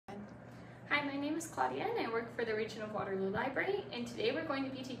Hi, my name is Claudia and I work for the Region of Waterloo Library, and today we're going to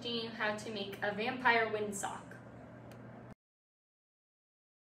be teaching you how to make a vampire windsock.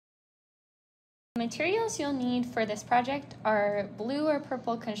 The materials you'll need for this project are blue or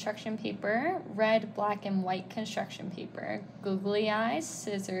purple construction paper, red, black, and white construction paper, googly eyes,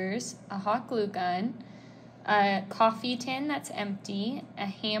 scissors, a hot glue gun, a coffee tin that's empty, a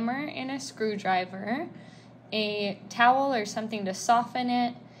hammer and a screwdriver, a towel or something to soften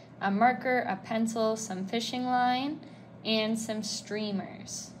it, a marker, a pencil, some fishing line, and some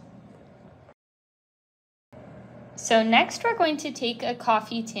streamers. So next we're going to take a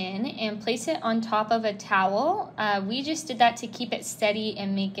coffee tin and place it on top of a towel. We just did that to keep it steady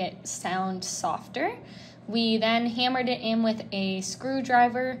and make it sound softer. We then hammered it in with a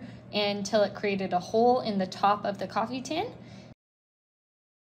screwdriver until it created a hole in the top of the coffee tin.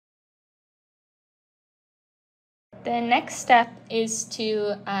 The next step is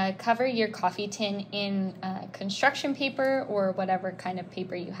to cover your coffee tin in construction paper or whatever kind of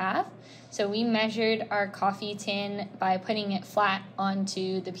paper you have. So we measured our coffee tin by putting it flat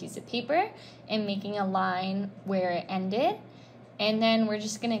onto the piece of paper and making a line where it ended. And then we're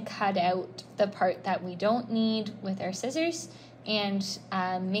just going to cut out the part that we don't need with our scissors and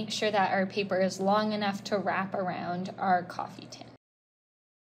make sure that our paper is long enough to wrap around our coffee tin.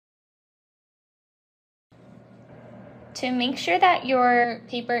 To make sure that your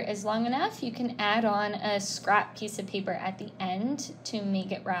paper is long enough, you can add on a scrap piece of paper at the end to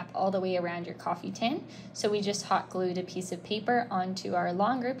make it wrap all the way around your coffee tin. So we just hot glued a piece of paper onto our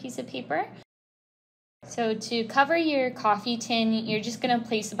longer piece of paper. So to cover your coffee tin, you're just going to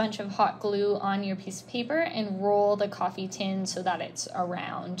place a bunch of hot glue on your piece of paper and roll the coffee tin so that it's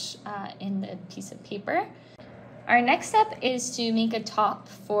around in the piece of paper. Our next step is to make a top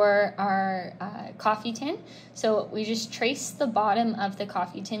for our coffee tin. So we just trace the bottom of the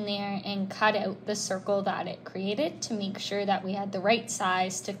coffee tin there and cut out the circle that it created to make sure that we had the right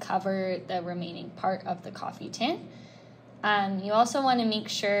size to cover the remaining part of the coffee tin. You also want to make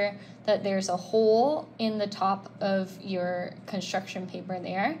sure that there's a hole in the top of your construction paper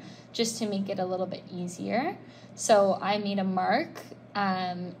there, just to make it a little bit easier. So I made a mark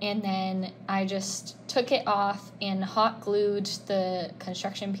and then I just took it off and hot glued the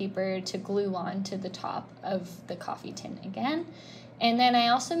construction paper to glue on to the top of the coffee tin again. And then I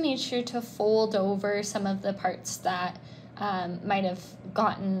also made sure to fold over some of the parts that might have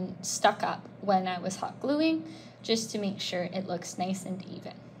gotten stuck up when I was hot gluing, just to make sure it looks nice and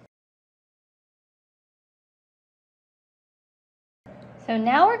even. So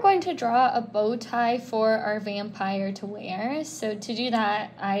now we're going to draw a bow tie for our vampire to wear. So to do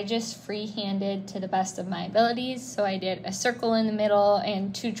that, I just free-handed to the best of my abilities. So I did a circle in the middle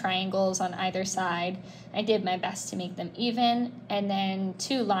and 2 triangles on either side. I did my best to make them even, and then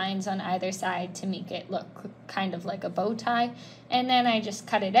 2 lines on either side to make it look kind of like a bow tie. And then I just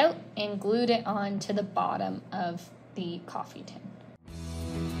cut it out and glued it on to the bottom of the coffee tin.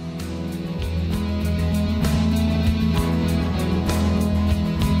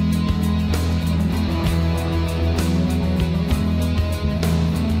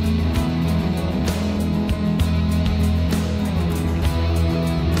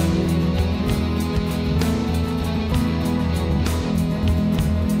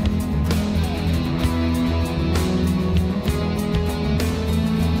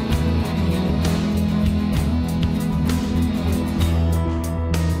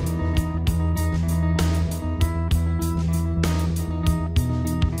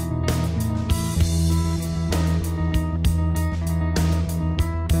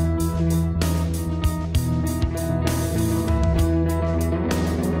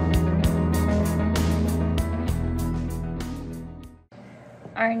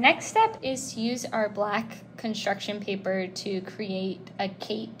 Our next step is to use our black construction paper to create a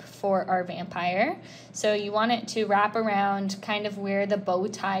cape for our vampire. So you want it to wrap around kind of where the bow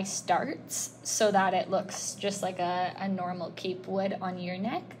tie starts so that it looks just like a normal cape would on your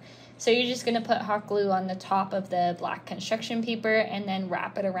neck. So you're just going to put hot glue on the top of the black construction paper and then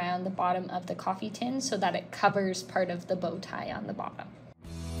wrap it around the bottom of the coffee tin so that it covers part of the bow tie on the bottom.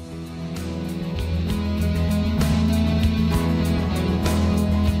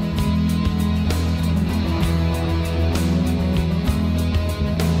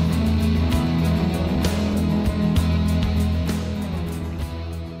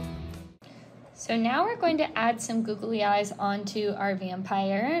 So now we're going to add some googly eyes onto our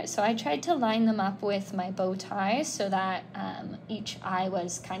vampire. So I tried to line them up with my bow tie so that each eye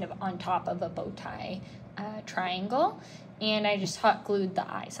was kind of on top of a bow tie triangle, and I just hot glued the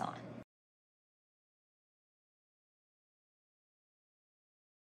eyes on.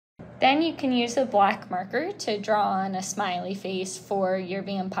 Then you can use a black marker to draw on a smiley face for your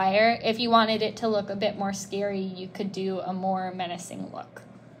vampire. If you wanted it to look a bit more scary, you could do a more menacing look.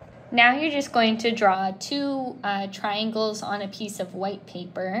 Now you're just going to draw two triangles on a piece of white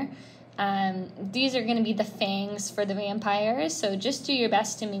paper. These are going to be the fangs for the vampires, so just do your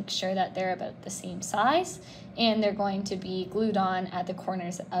best to make sure that they're about the same size, and they're going to be glued on at the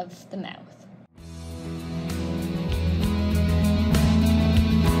corners of the mouth.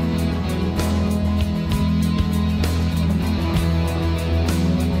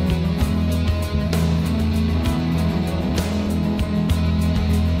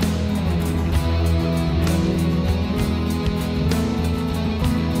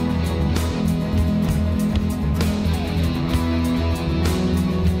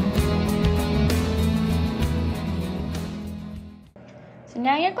 So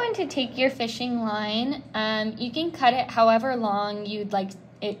now you're going to take your fishing line. You can cut it however long you'd like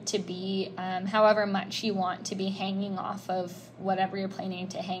it to be, however much you want to be hanging off of whatever you're planning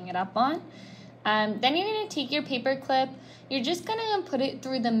to hang it up on. Then you're going to take your paper clip. You're just going to put it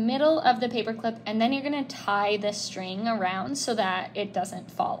through the middle of the paper clip, and then you're going to tie the string around so that it doesn't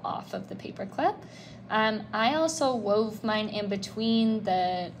fall off of the paper clip. I also wove mine in between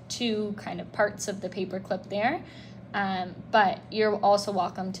the two kind of parts of the paper clip there. But you're also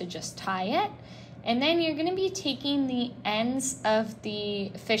welcome to just tie it. And then you're going to be taking the ends of the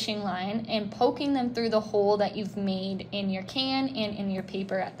fishing line and poking them through the hole that you've made in your can and in your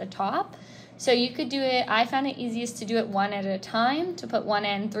paper at the top. So you could do it, I found it easiest to do it one at a time, to put one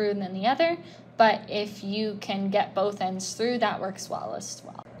end through and then the other. But if you can get both ends through, that works well as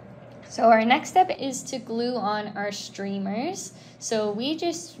well. So our next step is to glue on our streamers. So we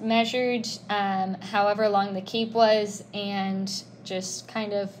just measured however long the cape was and just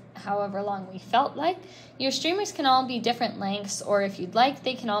kind of however long we felt like. Your streamers can all be different lengths, or if you'd like,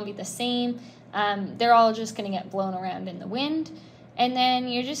 they can all be the same. They're all just going to get blown around in the wind. And then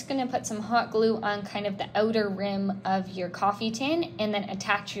you're just going to put some hot glue on kind of the outer rim of your coffee tin and then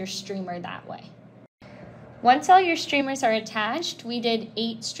attach your streamer that way. Once all your streamers are attached, we did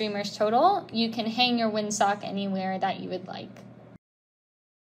 8 streamers total. You can hang your windsock anywhere that you would like.